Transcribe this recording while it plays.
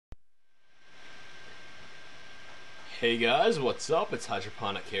Hey guys, what's up? It's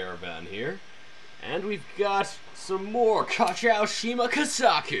HydroponicCaravan here, and we've got some more Kachou Shima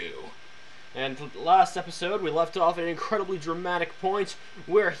Kousaku. And last episode, we left off at an incredibly dramatic point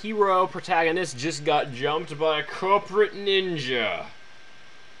where Hero Protagonist just got jumped by a corporate ninja.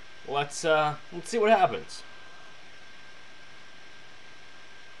 Let's see what happens.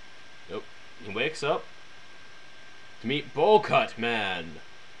 Nope. He wakes up to meet Bowcut Man,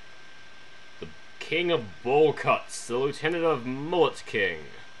 the King of Bowl Cuts, the Lieutenant of Mullet King.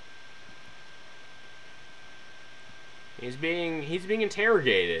 He's being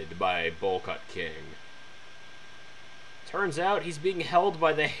interrogated by Bowcut King. Turns out he's being held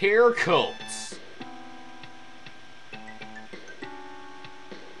by the hair cults.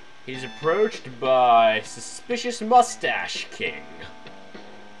 He's approached by suspicious Mustache King.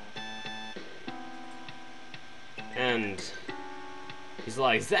 And he's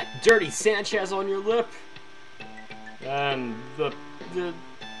like, "Is that dirty Sanchez on your lip?" And the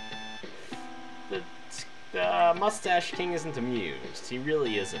Mustache King isn't amused. He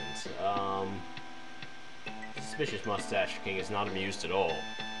really isn't. Suspicious Mustache King is not amused at all.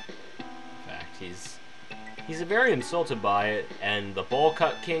 In fact, he's very insulted by it, and the Bowl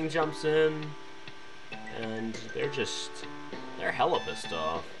Cut King jumps in, and they're hella pissed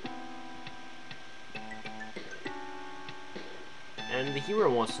off. And the hero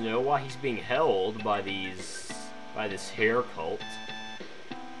wants to know why he's being held by this hair cult.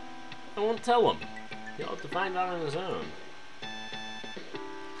 I won't tell him. He'll have to find out on his own.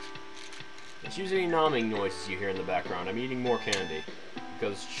 Excuse any nomming noises you hear in the background. I'm eating more candy,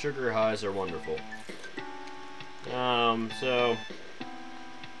 because sugar highs are wonderful. So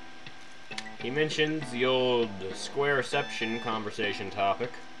he mentions the old square reception conversation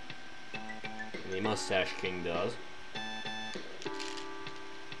topic. And the Mustache King does.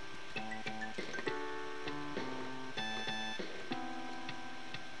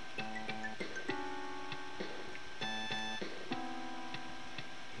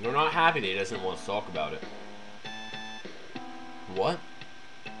 They're not happy that he doesn't want to talk about it. What?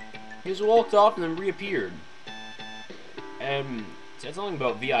 He just walked off and then reappeared. And said something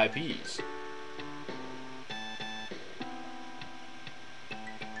about VIPs.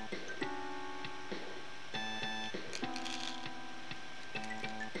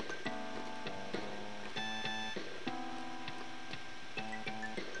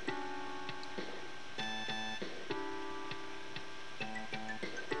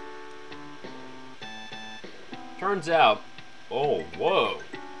 Turns out, oh, whoa.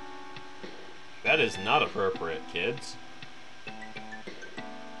 That is not appropriate, kids.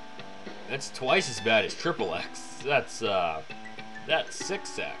 That's twice as bad as XXX. That's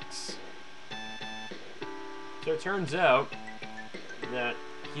 6X. So it turns out that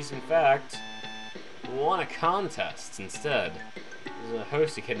he's in fact won a contest instead. As a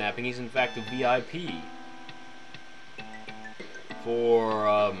host of kidnapping, he's in fact a VIP.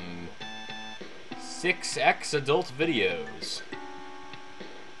 For, 6X adult videos.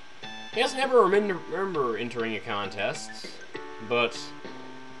 He doesn't ever remember entering a contest, but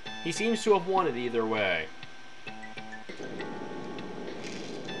he seems to have won it either way.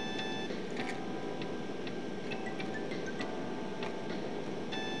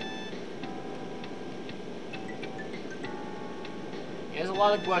 He has a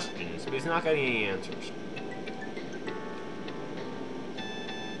lot of questions, but he's not getting any answers.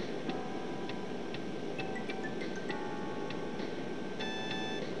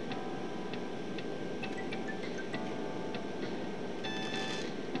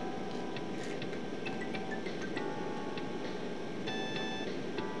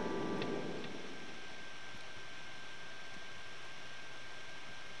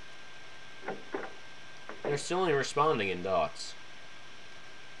 They're still only responding in dots.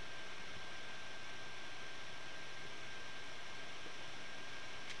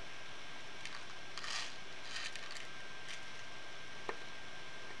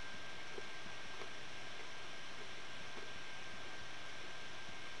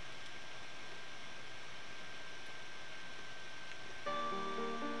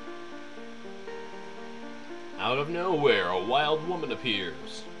 Out of nowhere, a wild woman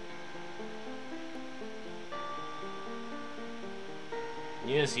appears.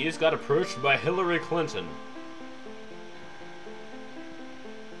 Yes, he just got approached by Hillary Clinton.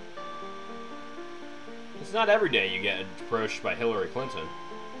 It's not every day you get approached by Hillary Clinton.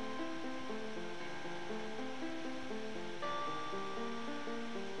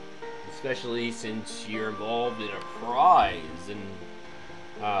 Especially since you're involved in a prize and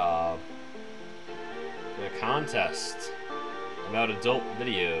in a contest about adult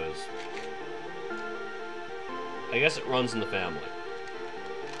videos. I guess it runs in the family.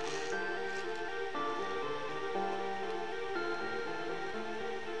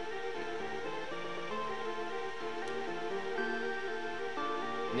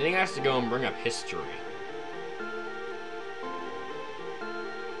 And then he has to go and bring up history.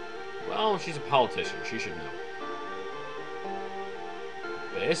 Well, she's a politician. She should know.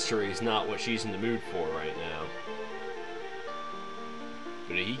 But history is not what she's in the mood for right now.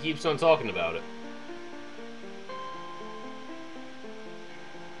 But he keeps on talking about it.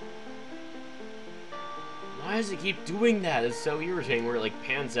 Why does he keep doing that? It's so irritating where it like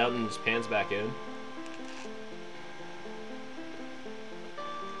pans out and just pans back in.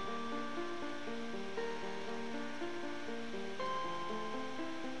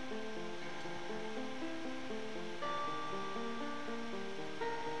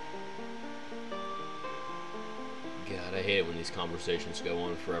 God, I hate it when these conversations go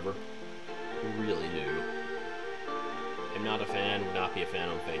on forever. I really do. I'm not a fan, would not be a fan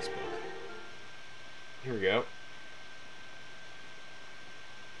on Facebook. Here we go.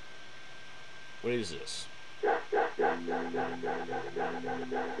 What is this?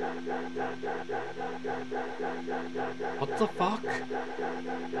 What the fuck?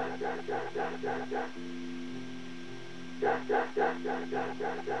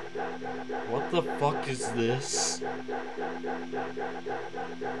 What the fuck is this?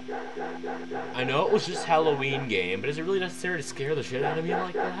 I know it was just Halloween game, but is it really necessary to scare the shit out of me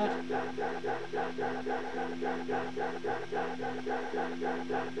like that?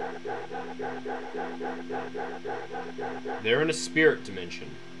 They're in a spirit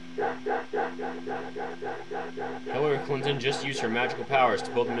dimension. Hillary Clinton just used her magical powers to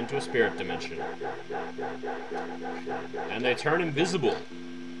pull them into a spirit dimension. And they turn invisible.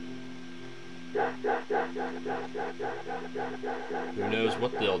 Who knows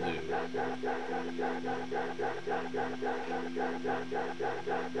what they'll do?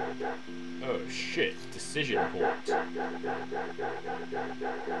 Oh shit, decision point.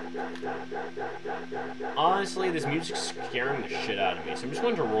 Honestly, this music's scaring the shit out of me, so I'm just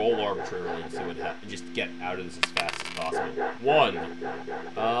going to roll arbitrarily and see what happens. Just get out of this as fast as possible.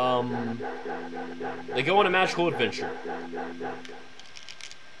 1. They go on a magical adventure.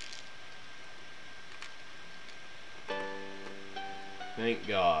 Thank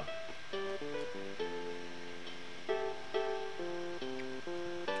God.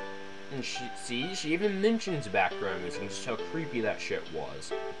 And she even mentions background music and just how creepy that shit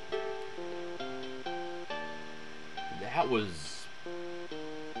was.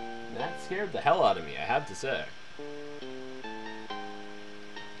 That scared the hell out of me, I have to say.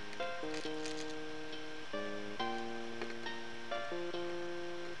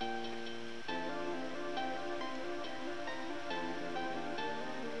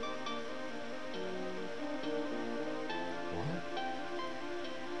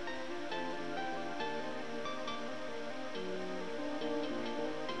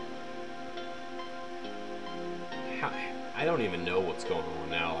 I don't even know what's going on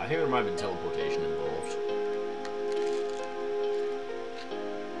now. I think there might have been teleportation involved.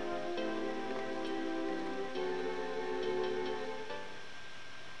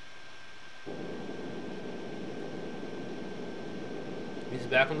 He's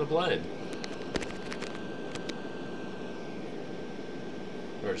back on the plane.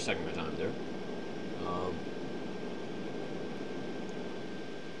 Or just taking my time there.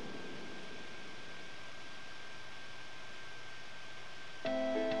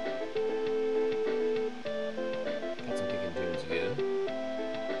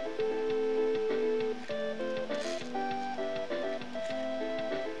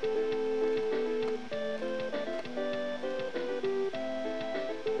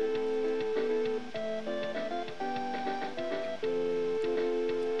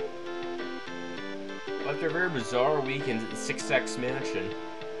 After a very bizarre weekend at the 6X mansion,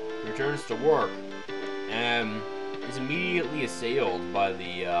 he returns to work and is immediately assailed by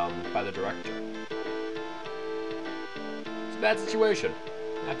the director. It's a bad situation,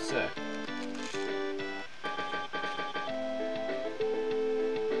 I have to say.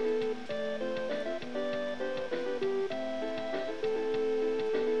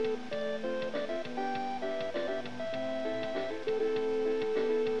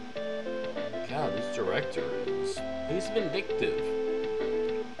 God, this director he's vindictive.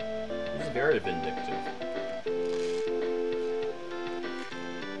 He's very vindictive.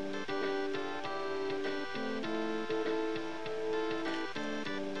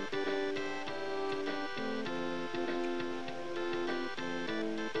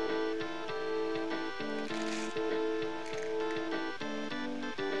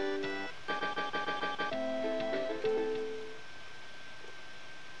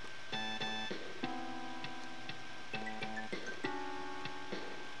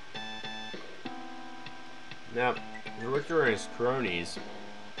 Now, the director and his cronies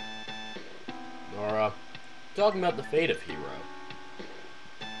are talking about the fate of Hero.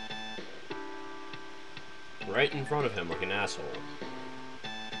 Right in front of him like an asshole.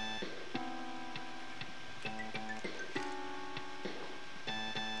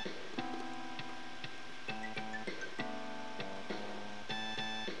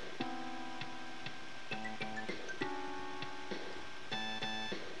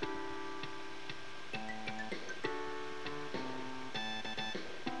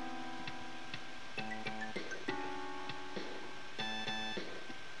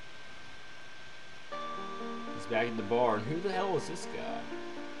 Back at the bar, and who the hell is this guy?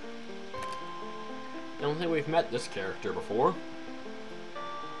 I don't think we've met this character before.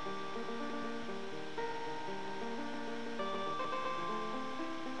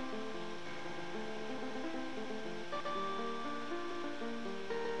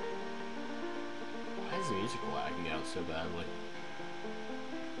 Why is the music lagging out so badly?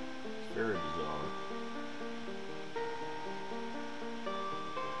 It's very bizarre.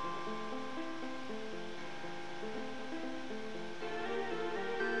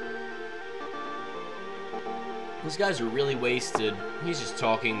 These guys are really wasted. He's just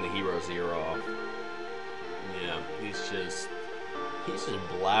talking the hero's ear off. Yeah, he's just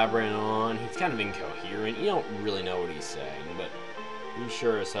blabbering on. He's kind of incoherent. You don't really know what he's saying, but he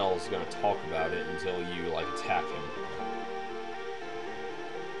sure as hell is going to talk about it until you, like, attack him.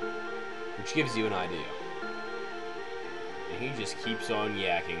 Which gives you an idea. And he just keeps on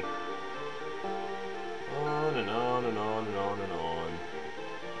yakking. On and on and on and on and on.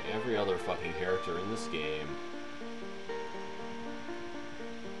 Like every other fucking character in this game.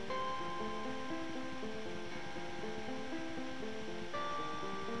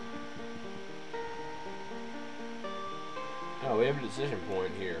 Oh, we have a decision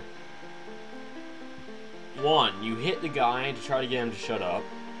point here. 1, you hit the guy to try to get him to shut up.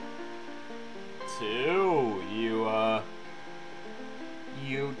 2,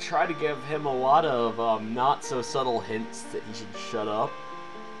 you try to give him a lot of not so subtle hints that he should shut up.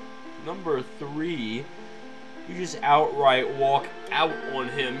 Number 3, you just outright walk out on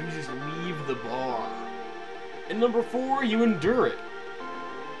him. You just leave the bar. And number 4, you endure it.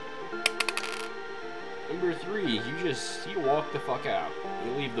 Number 3, you walk the fuck out.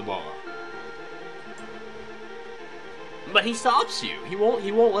 You leave the bar. But he stops you. He won't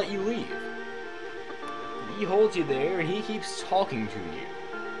let you leave. He holds you there and he keeps talking to you.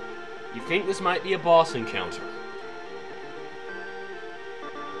 You think this might be a boss encounter.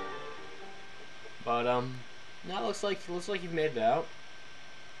 But now it looks like you've made it out.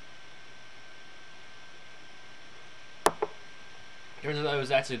 Turns out I was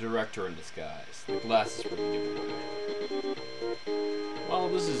actually a director in disguise. The glasses were the giveaway. Well,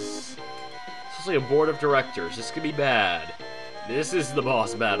 this is like a board of directors. This could be bad. This is the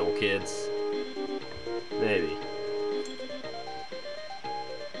boss battle, kids. Maybe.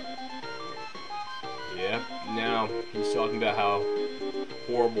 Yeah, now he's talking about how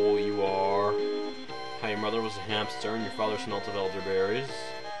horrible you are, how your mother was a hamster and your father smelt of elderberries.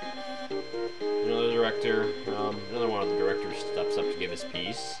 Another director, another one of the directors steps up to give his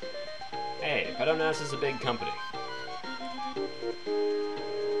piece. Hey, PedoNASA is a big company.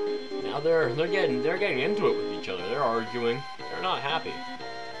 Now they're getting into it with each other. They're arguing. They're not happy.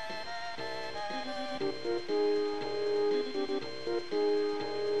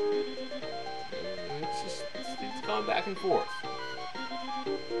 It's going back and forth.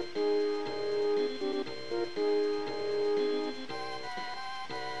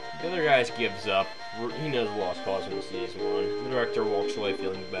 The other guy gives up. He knows the lost cause when he sees one. The director walks away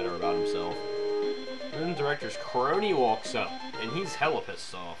feeling better about himself. And then the director's crony walks up, and he's hella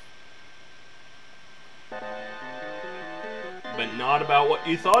pissed off. But not about what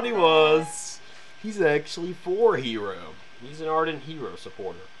you thought he was. He's actually for Hero. He's an ardent Hero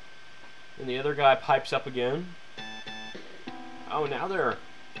supporter. And the other guy pipes up again. Oh, now they're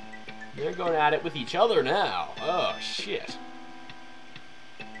going at it with each other now. Oh, shit.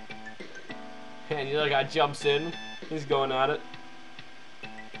 And the other guy jumps in. He's going at it.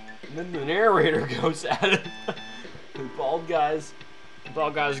 And then the narrator goes at it. The bald guy's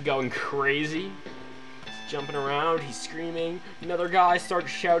going crazy. He's jumping around. He's screaming. Another guy starts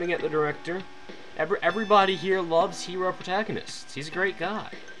shouting at the director. Everybody here loves Hero Protagonists. He's a great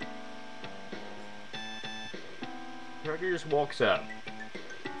guy. The director just walks out.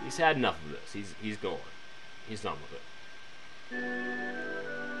 He's had enough of this. He's going. He's done with it.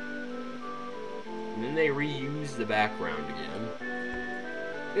 And then they reuse the background again.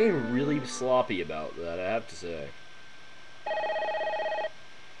 They're really sloppy about that, I have to say.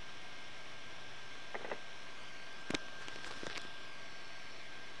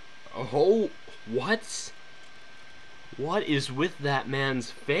 Oh, what? What is with that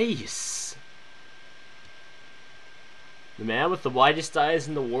man's face? The man with the widest eyes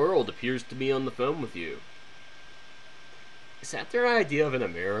in the world appears to be on the phone with you. Is that their idea of an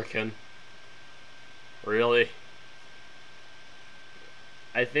American? Really?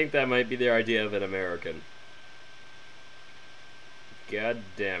 I think that might be their idea of an American. God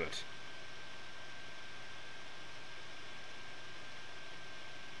damn it.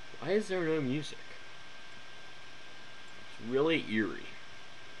 Why is there no music? It's really eerie.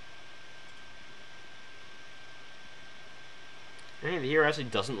 And the hero actually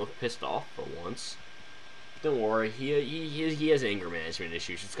doesn't look pissed off for once. Don't worry, he has anger management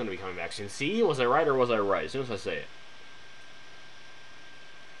issues. It's going to be coming back soon. See, was I right or was I right? As soon as I say it.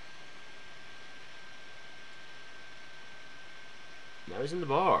 I was in the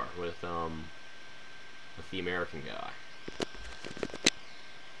bar with the American guy.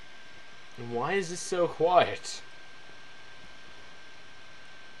 And why is this so quiet?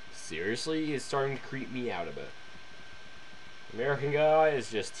 Seriously, it's starting to creep me out a bit. American guy is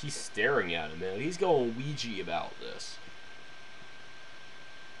just, he's staring at him, man. He's going Ouija about this.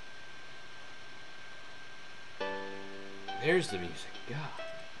 There's the music. God,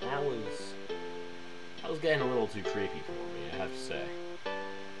 that was getting a little too creepy for me, I have to say.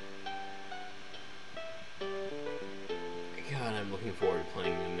 God, I'm looking forward to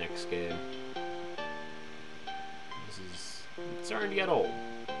playing the next game. It's starting to get old.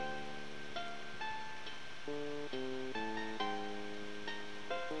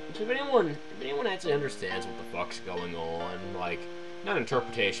 So if anyone actually understands what the fuck's going on, like, not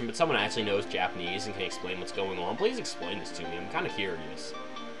interpretation, but someone actually knows Japanese and can explain what's going on, please explain this to me. I'm kind of curious.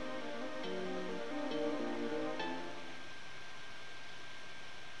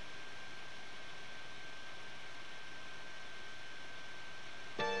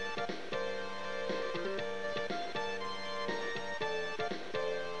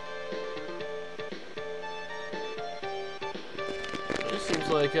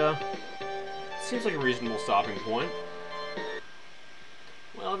 Seems like a reasonable stopping point.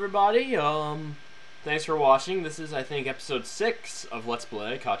 Well, everybody, thanks for watching. This is, I think, episode 6 of Let's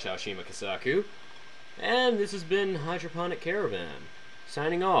Play Kachou Shima Kousaku. And this has been HydroponicCaravan.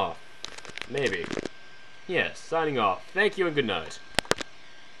 Signing off. Maybe. Yes, signing off. Thank you and good night.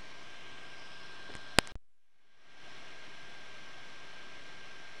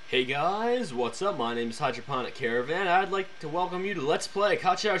 Hey guys, what's up? My name is HydroponicCaravan. I'd like to welcome you to Let's Play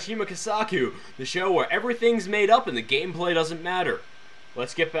Kachou Shima Kousaku, the show where everything's made up and the gameplay doesn't matter.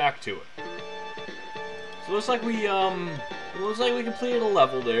 Let's get back to it. So it looks like we completed a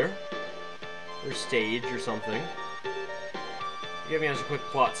level there, or stage or something. Giving us a quick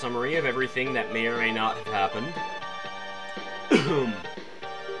plot summary of everything that may or may not have happened.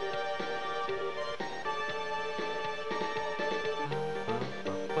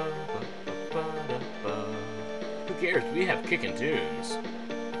 Who cares? We have kickin' tunes.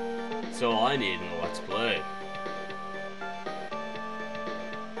 That's all I need in a Let's Play.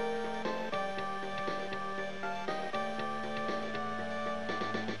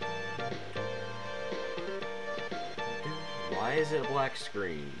 Why is it a black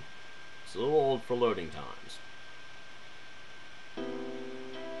screen? It's a little old for loading times.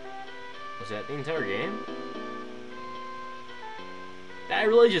 Was that the entire game? Did I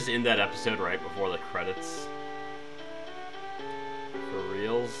really just end that episode right before the credits? For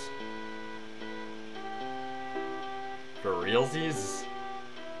reals? For realsies?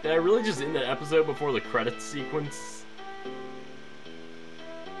 Did I really just end that episode before the credits sequence?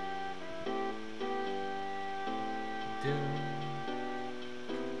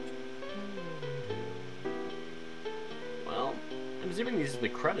 Well, I'm assuming these are the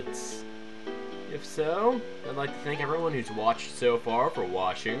credits. If so, I'd like to thank everyone who's watched so far for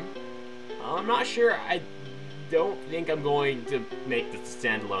watching. I'm not sure, I don't think I'm going to make this a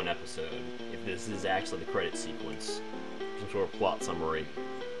standalone episode, if this is actually the credit sequence. Some sort of plot summary.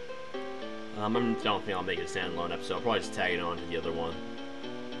 I don't think I'll make it a standalone episode, I'll probably just tag it on to the other one.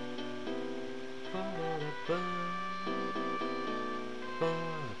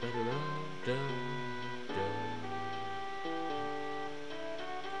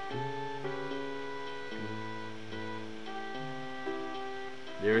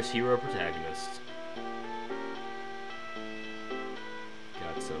 There's Hero Protagonist.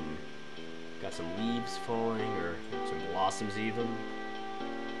 Got some leaves falling, or some blossoms even.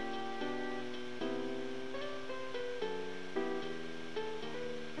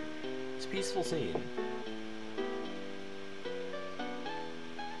 It's a peaceful scene.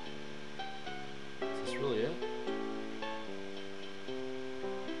 Is this really it?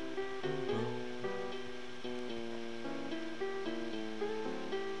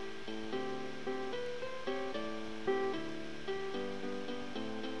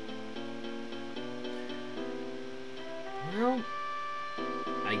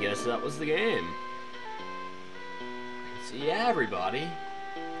 I guess that was the game. So yeah, everybody.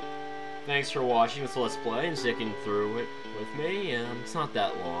 Thanks for watching this Let's Play and sticking through it with me. It's not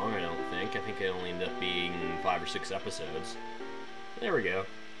that long, I don't think. I think it only ended up being 5 or 6 episodes. There we go.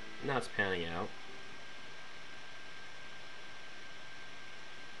 Now it's panning out.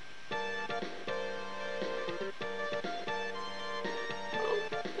 Well,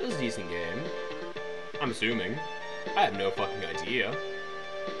 it was a decent game. I'm assuming. I have no fucking idea.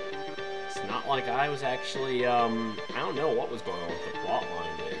 It's not like I was actually, I don't know what was going on with the plot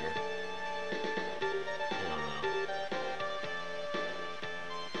line there. I don't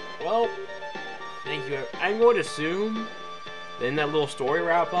know. Well, thank you. I'm going to assume that in that little story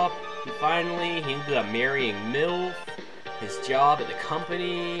wrap-up, he ended up marrying Milf, his job at the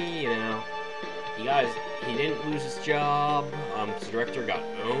company, you know. He didn't lose his job, the director got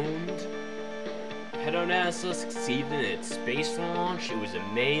owned. PedoNASA succeeded in its space launch. It was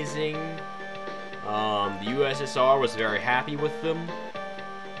amazing. The USSR was very happy with them.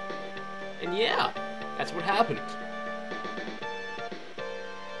 And yeah, that's what happened.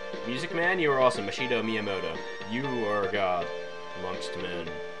 Music Man, you are awesome. Mashido Miyamoto. You are a god amongst men.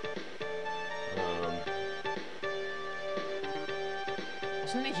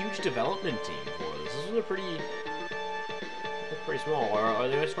 Wasn't a huge development team for this. This was a pretty small. Are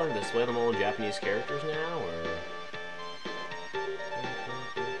they just going to display them all in Japanese characters now, or?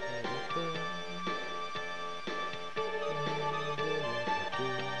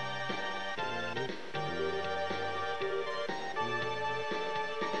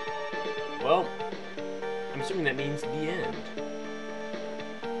 Well, I'm assuming that means the end.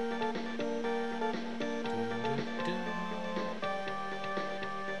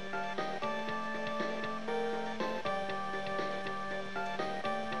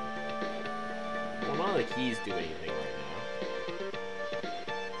 None of the keys do anything right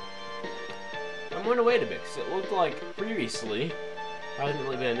now. I'm going to wait a bit, because it looked like previously hasn't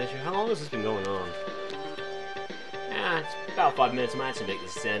really been an issue. How long has this been going on? It's about 5 minutes. I might have to make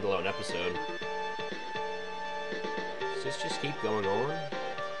this a standalone episode. Does this just keep going on?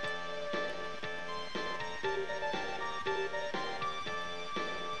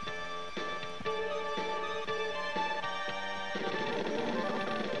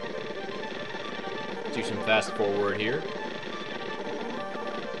 Do some fast forward here.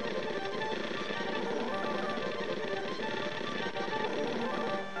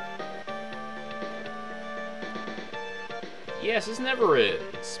 Yes, this never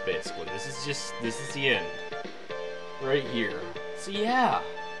ends, basically. This is the end. Right here. So yeah.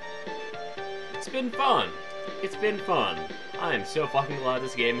 It's been fun. It's been fun. I am so fucking glad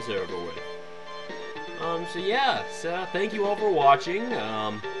this game is over with. So yeah, thank you all for watching.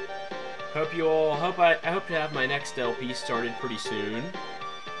 I hope to have my next LP started pretty soon.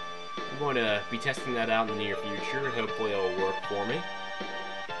 I'm going to be testing that out in the near future, and hopefully it'll work for me.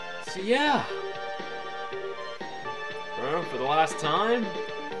 So yeah. Well, for the last time,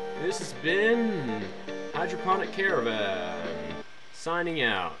 this has been HydroponicCaravan, signing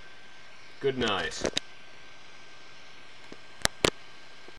out. Good night.